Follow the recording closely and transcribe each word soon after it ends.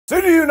So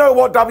do you know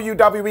what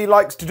WWE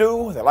likes to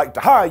do? They like to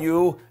hire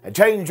you and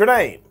change your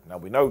name. Now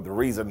we know the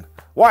reason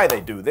why they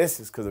do this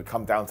is because it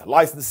comes down to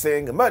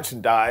licensing and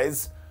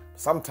merchandise.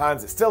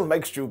 Sometimes it still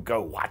makes you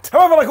go, what?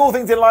 However, like all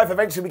things in life,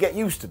 eventually we get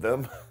used to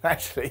them.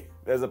 Actually,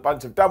 there's a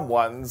bunch of dumb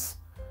ones.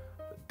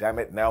 But damn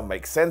it, now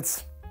makes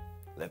sense.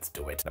 Let's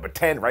do it. Number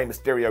 10, Rey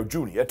Mysterio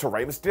Jr. to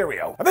Rey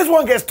Mysterio. And this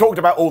one gets talked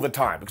about all the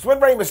time, because when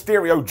Rey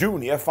Mysterio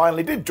Jr.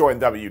 finally did join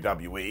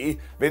WWE,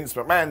 Vince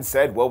McMahon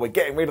said, well, we're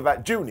getting rid of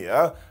that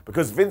Jr.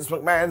 because Vince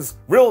McMahon's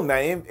real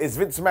name is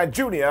Vince McMahon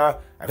Jr.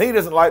 and he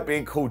doesn't like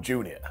being called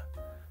Jr.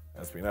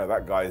 As we know,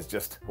 that guy is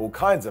just all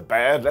kinds of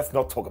bad. Let's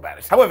not talk about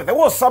it. However, there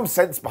was some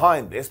sense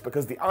behind this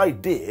because the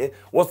idea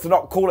was to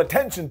not call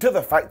attention to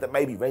the fact that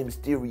maybe Rey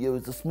Mysterio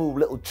is a small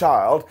little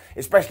child,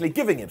 especially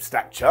giving him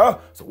stature,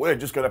 so we're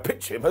just going to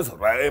pitch him as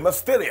Rey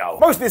Mysterio.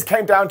 Most of this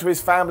came down to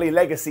his family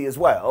legacy as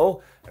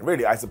well, and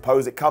really I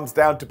suppose it comes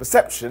down to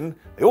perception.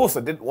 They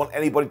also didn't want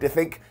anybody to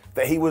think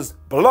that he was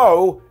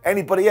below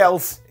anybody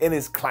else in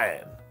his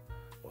clan.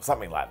 Or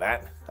something like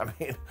that. I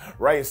mean,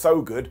 Ray is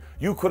so good,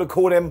 you could have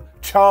called him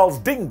Charles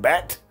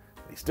Dingbat,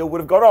 and he still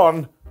would have got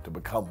on to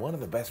become one of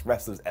the best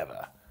wrestlers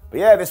ever. But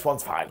yeah, this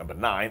one's fine. Number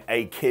 9,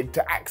 A-Kid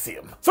to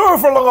Axiom. So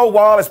for a long old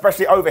while,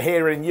 especially over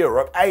here in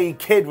Europe,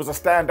 A-Kid was a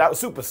standout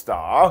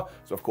superstar.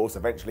 So of course,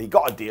 eventually he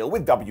got a deal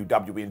with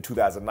WWE in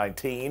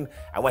 2019,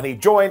 and when he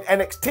joined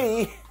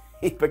NXT,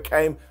 he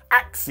became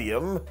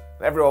Axiom.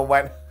 And everyone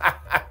went,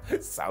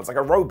 sounds like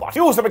a robot. He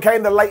also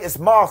became the latest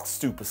masked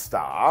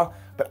superstar.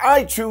 But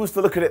I choose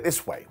to look at it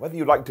this way. Whether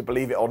you like to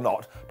believe it or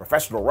not,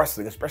 professional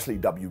wrestling, especially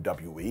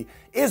WWE,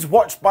 is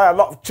watched by a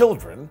lot of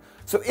children.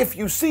 So if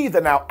you see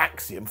the now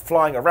Axiom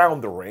flying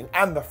around the ring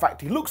and the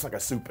fact he looks like a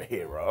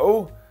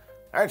superhero,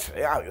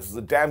 actually, I think this is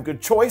a damn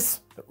good choice.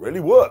 It really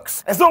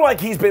works. It's not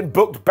like he's been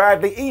booked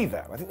badly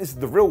either. I think this is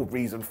the real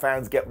reason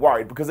fans get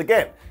worried because,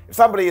 again, if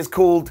somebody is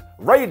called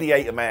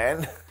Radiator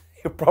Man,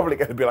 you're probably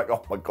going to be like,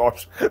 oh my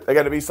gosh, they're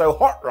going to be so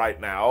hot right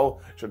now.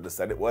 Shouldn't have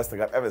said it, worst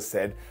thing I've ever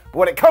said. But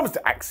when it comes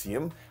to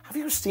Axiom, have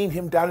you seen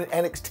him down in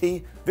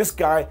NXT? This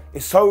guy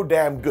is so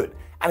damn good.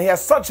 And he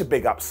has such a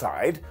big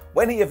upside.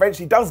 When he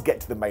eventually does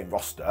get to the main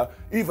roster,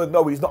 even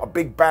though he's not a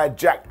big bad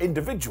jack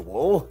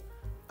individual,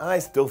 I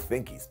still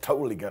think he's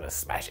totally gonna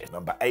smash it.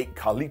 Number 8,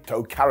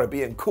 Carlito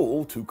Caribbean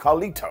Cool to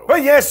Carlito.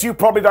 But yes, you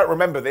probably don't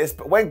remember this,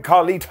 but when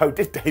Carlito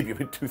did debut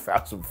in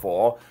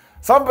 2004,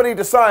 somebody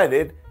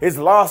decided his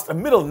last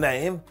and middle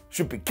name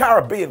should be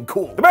Caribbean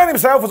Cool. The man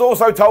himself was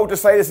also told to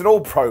say this in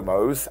all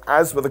promos,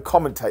 as were the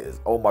commentators.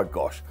 Oh my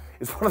gosh.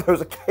 It's one of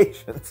those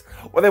occasions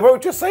where they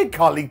won't just say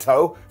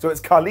Carlito, so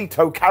it's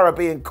Carlito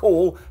Caribbean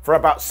Cool for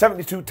about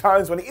 72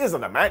 times when he is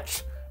in a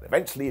match.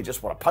 Eventually you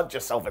just want to punch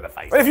yourself in the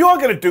face. But if you are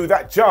going to do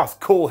that, just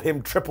call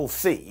him Triple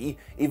C,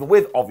 even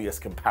with obvious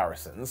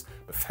comparisons.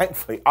 But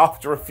thankfully,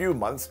 after a few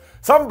months,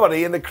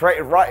 somebody in the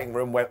creative writing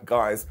room went,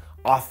 guys,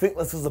 I think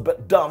this is a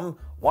bit dumb.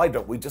 Why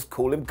don't we just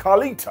call him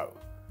Carlito?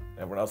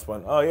 Everyone else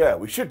went, oh yeah,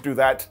 we should do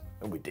that.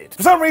 And we did.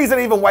 For some reason,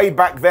 even way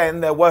back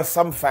then, there were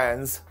some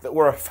fans that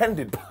were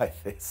offended by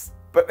this.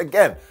 But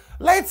again,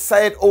 let's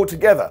say it all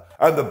together.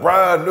 And the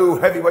brand new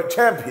heavyweight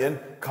champion,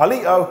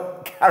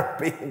 Carlito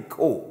Caribbean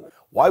Cool.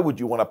 Why would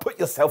you want to put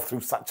yourself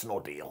through such an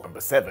ordeal?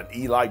 Number 7,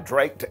 Eli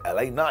Drake to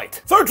LA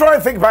Knight. So try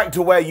and think back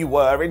to where you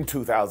were in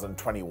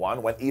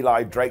 2021 when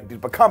Eli Drake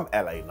did become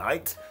LA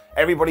Knight.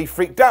 Everybody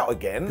freaked out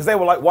again because they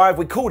were like, why have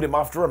we called him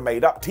after a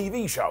made-up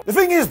TV show? The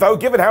thing is though,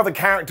 given how the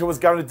character was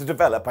going to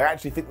develop, I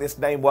actually think this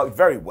name worked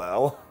very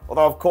well.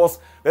 Although of course,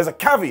 there's a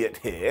caveat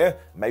here,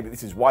 maybe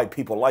this is why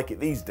people like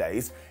it these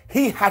days,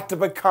 he had to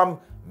become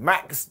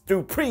Max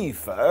Dupree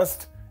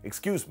first.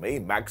 Excuse me,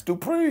 Max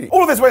Dupree.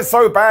 All of this went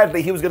so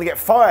badly he was going to get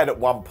fired at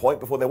one point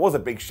before there was a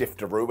big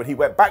shifteroo and he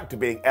went back to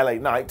being LA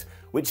Knight,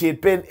 which he had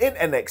been in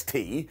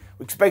NXT,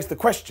 which begs the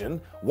question,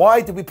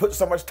 why did we put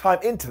so much time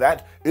into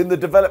that in the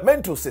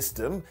developmental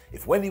system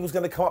if when he was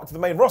going to come up to the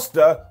main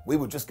roster, we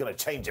were just going to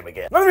change him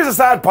again? Now there is a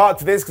sad part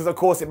to this because of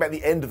course it meant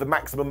the end of the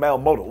maximum male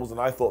models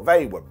and I thought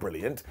they were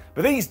brilliant,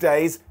 but these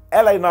days,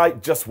 LA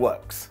Knight just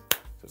works. So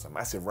it's a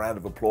massive round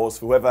of applause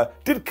for whoever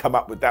did come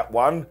up with that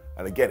one,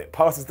 and again, it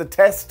passes the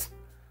test.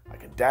 I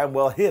can damn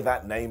well hear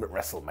that name at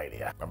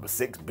WrestleMania. Number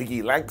 6,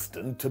 Biggie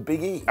Langston to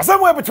Big E. Now,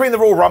 somewhere between the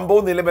Royal Rumble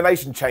and the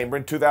Elimination Chamber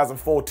in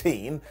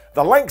 2014,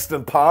 the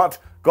Langston part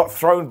got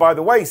thrown by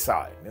the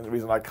wayside. And the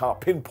reason I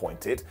can't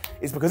pinpoint it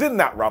is because in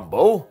that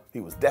Rumble, he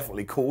was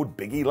definitely called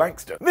Biggie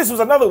Langston. And this was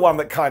another one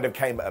that kind of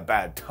came at a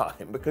bad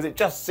time because it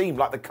just seemed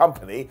like the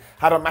company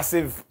had a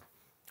massive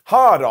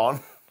hard-on,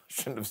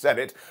 shouldn't have said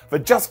it, for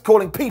just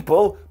calling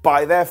people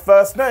by their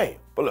first name.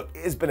 But look,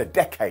 it has been a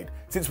decade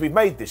since we've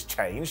made this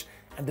change,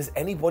 and does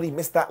anybody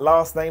miss that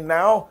last name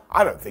now?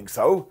 I don't think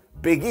so.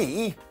 Big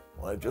E,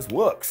 well, it just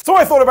works. So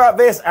I thought about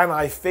this and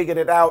I figured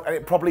it out, and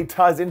it probably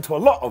ties into a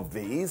lot of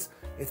these.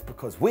 It's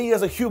because we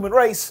as a human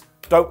race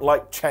don't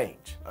like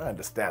change. I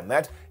understand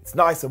that. It's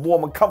nice and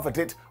warm and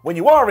comforted when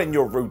you are in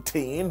your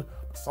routine,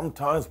 but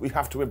sometimes we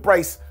have to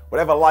embrace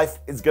whatever life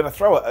is going to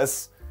throw at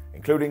us,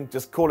 including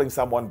just calling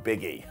someone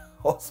Big E.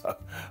 Also,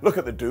 look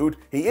at the dude.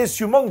 He is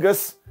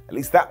humongous. At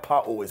least that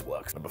part always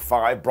works. Number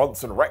 5,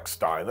 Bronson Rex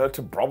Steiner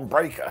to Bron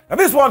Breakker. Now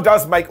this one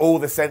does make all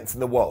the sense in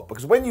the world,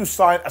 because when you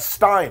sign a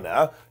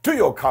Steiner to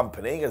your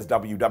company, as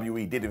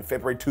WWE did in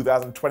February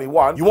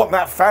 2021, you want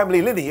that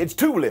family lineage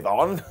to live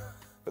on.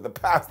 But the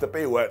powers that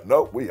be went,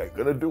 nope, we ain't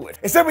gonna do it.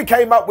 Instead we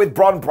came up with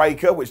Bron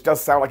Breakker, which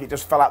does sound like it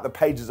just fell out the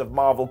pages of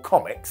Marvel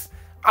Comics.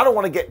 I don't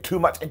want to get too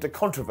much into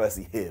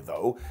controversy here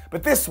though,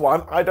 but this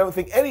one I don't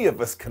think any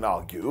of us can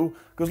argue,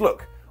 because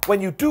look,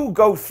 when you do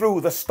go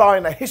through the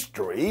Steiner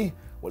history,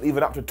 well,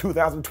 even up to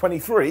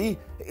 2023,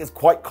 it is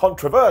quite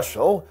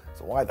controversial,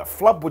 so why the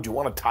flub would you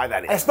want to tie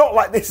that in? And it's not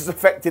like this has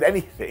affected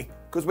anything,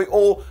 because we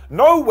all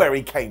know where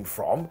he came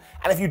from,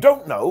 and if you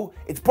don't know,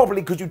 it's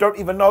probably because you don't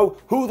even know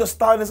who the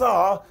Steiners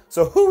are,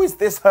 so who is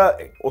this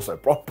hurting? Also,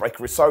 Bron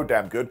Breakker is so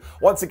damn good.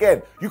 Once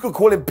again, you could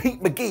call him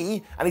Pete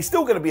McGee, and he's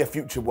still going to be a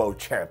future world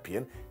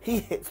champion. He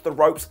hits the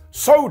ropes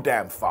so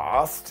damn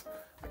fast.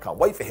 I can't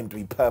wait for him to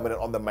be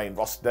permanent on the main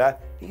roster.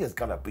 He is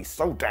gonna be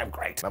so damn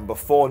great. Number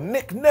 4,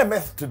 Nick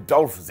Nemeth to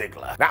Dolph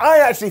Ziggler. Now, I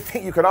actually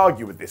think you can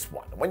argue with this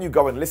one. When you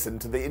go and listen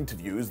to the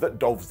interviews that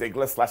Dolph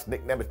Ziggler /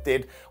 Nick Nemeth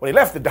did when he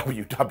left the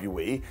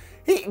WWE,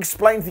 he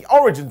explained the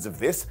origins of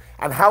this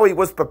and how he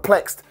was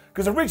perplexed,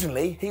 because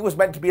originally he was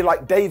meant to be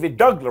like David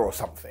Douglas or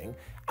something.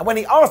 And when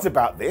he asked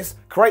about this,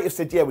 creative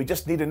said, yeah, we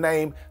just need a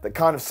name that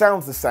kind of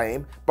sounds the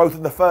same, both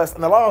in the first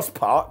and the last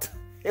part.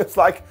 It was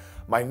like,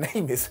 my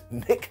name is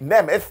Nick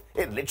Nemeth.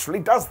 It literally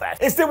does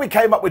that. Instead, we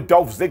came up with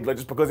Dolph Ziggler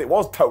just because it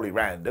was totally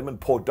random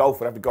and poor Dolph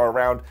would have to go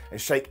around and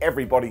shake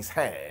everybody's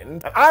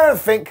hand. And I don't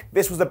think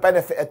this was a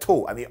benefit at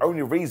all. And the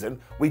only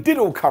reason we did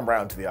all come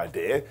around to the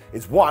idea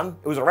is 1,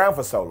 it was around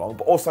for so long,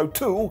 but also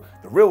 2,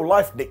 the real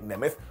life Nick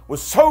Nemeth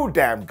was so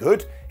damn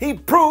good, he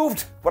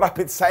proved what I've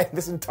been saying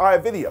this entire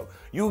video.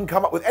 You can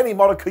come up with any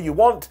moniker you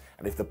want,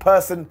 and if the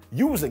person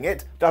using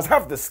it does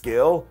have the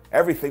skill,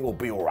 everything will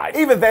be alright.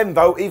 Even then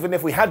though, even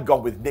if we had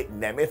gone with Nick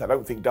Nemeth, I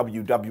don't think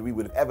WWE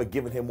would have ever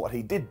given him what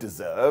he did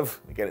deserve.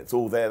 Again, it's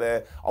all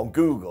there on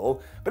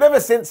Google. But ever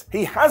since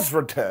he has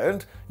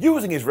returned,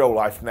 using his real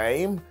life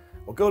name,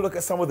 well, go look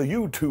at some of the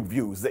YouTube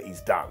views that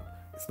he's done.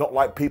 It's not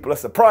like people are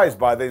surprised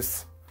by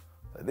this.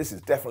 This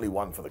is definitely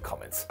one for the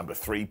comments. Number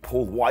 3,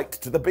 Paul White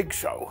to the Big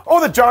Show. Or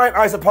the Giant,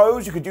 I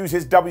suppose. You could use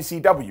his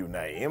WCW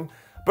name.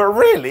 But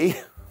really,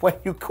 when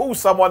you call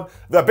someone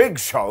the Big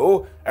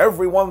Show,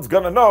 everyone's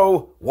gonna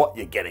know what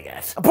you're getting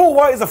at. And Paul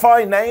White is a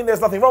fine name.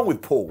 There's nothing wrong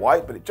with Paul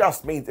White, but it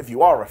just means if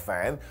you are a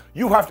fan,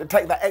 you have to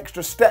take that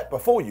extra step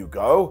before you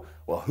go,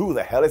 well, who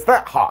the hell is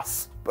that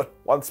Haas? But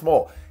once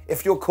more,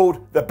 if you're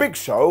called the Big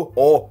Show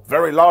or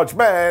Very Large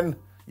Man,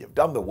 you've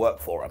done the work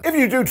for him. If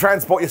you do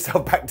transport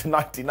yourself back to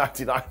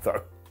 1999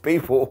 though,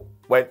 people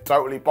went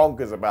totally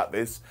bonkers about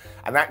this,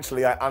 and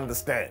actually I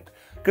understand.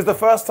 Because the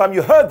first time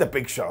you heard the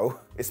Big Show,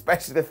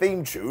 especially the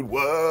theme tune,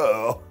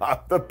 whoa, I'm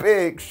the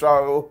Big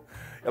Show.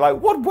 You're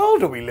like, what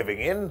world are we living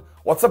in?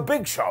 What's a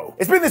big show?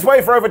 It's been this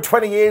way for over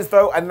 20 years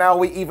though, and now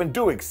we even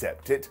do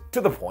accept it,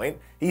 to the point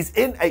he's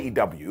in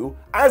AEW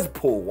as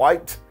Paul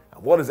White,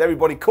 and what does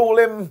everybody call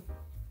him?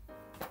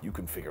 You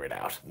can figure it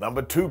out.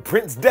 Number 2,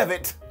 Prince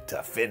Devitt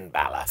to Finn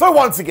Balor. So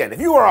once again, if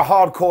you are a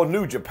hardcore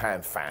New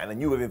Japan fan and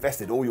you have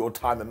invested all your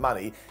time and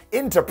money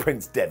into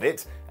Prince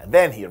Devitt, and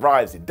then he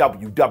arrives in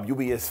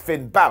WWE as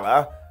Finn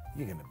Balor,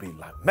 you're gonna be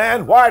like,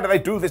 man, why do they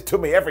do this to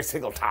me every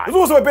single time? There's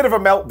also a bit of a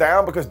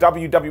meltdown because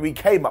WWE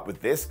came up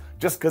with this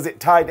just because it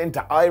tied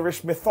into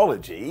Irish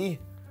mythology.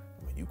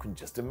 You can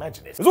just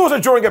imagine it. It was also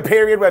during a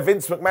period where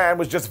Vince McMahon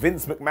was just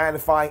Vince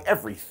McMahonifying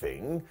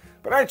everything.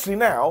 But actually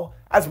now,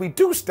 as we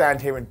do stand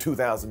here in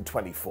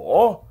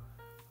 2024,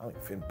 I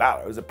think Finn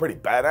Balor is a pretty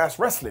badass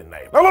wrestling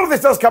name. Now, a lot of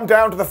this does come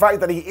down to the fact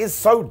that he is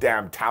so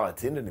damn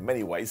talented and in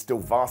many ways still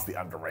vastly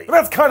underrated. But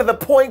that's kind of the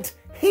point.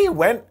 He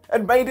went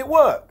and made it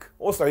work.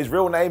 Also, his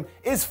real name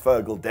is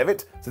Fergal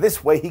Devitt, so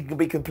this way he can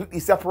be completely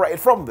separated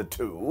from the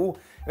two.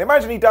 And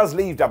imagine he does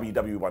leave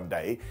WWE one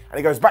day, and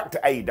he goes back to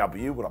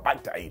AEW, well not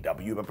back to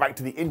AEW, but back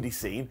to the indie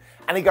scene,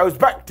 and he goes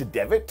back to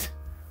Devitt.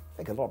 I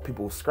think a lot of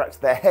people will scratch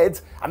their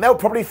heads, and they'll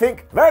probably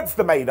think that's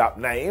the made-up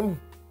name,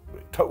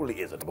 but it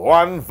totally isn't. Number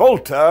 1,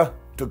 Volta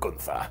to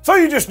Gunther. So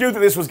you just knew that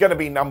this was going to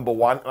be number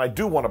 1, and I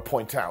do want to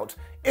point out,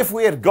 if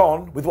we had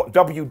gone with what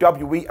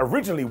WWE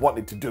originally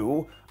wanted to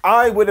do,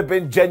 I would have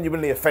been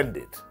genuinely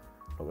offended.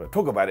 I'm going to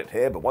talk about it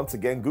here, but once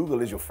again, Google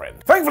is your friend.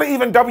 Thankfully,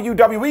 even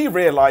WWE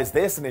realized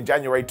this, and in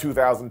January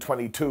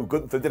 2022,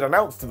 Gunther did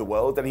announce to the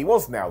world that he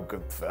was now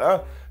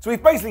Gunther. So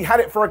we've basically had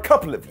it for a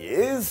couple of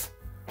years.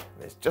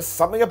 There's just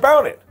something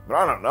about it. But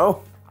I don't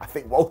know. I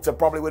think Walter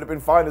probably would have been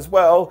fine as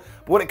well.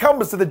 But when it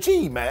comes to the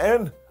G,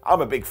 man,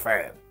 I'm a big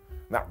fan.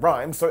 That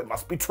rhymes, so it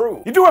must be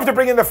true. You do have to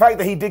bring in the fact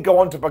that he did go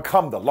on to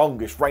become the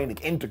longest reigning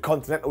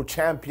Intercontinental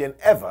Champion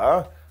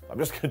ever. I'm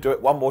just going to do it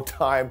one more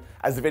time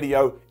as the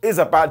video is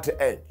about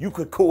to end. You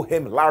could call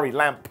him Larry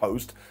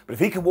Lamppost, but if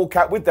he can walk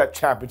out with that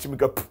championship and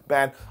go,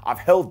 man, I've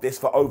held this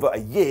for over a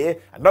year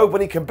and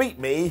nobody can beat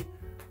me,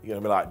 you're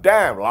going to be like,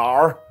 damn,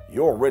 Lar,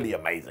 you're really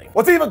amazing.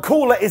 What's even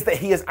cooler is that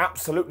he is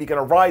absolutely going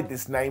to ride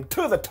this name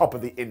to the top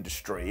of the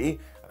industry.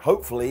 And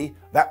hopefully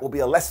that will be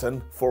a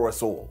lesson for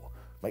us all.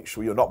 Make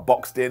sure you're not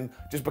boxed in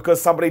just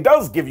because somebody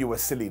does give you a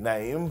silly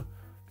name,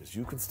 because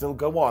you can still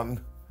go on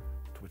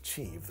to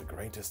achieve the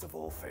greatest of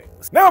all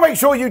things. Now make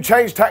sure you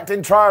change tact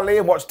entirely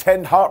and watch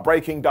 10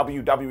 heartbreaking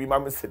WWE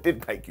moments that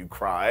did make you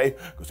cry,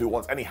 because who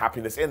wants any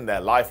happiness in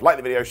their life? Like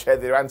the video, share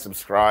the video, and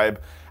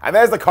subscribe. And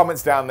there's the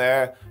comments down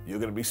there. You're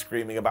going to be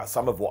screaming about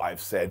some of what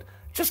I've said.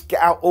 Just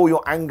get out all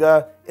your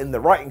anger in the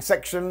writing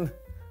section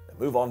and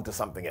move on to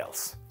something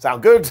else.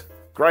 Sound good?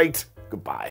 Great. Goodbye.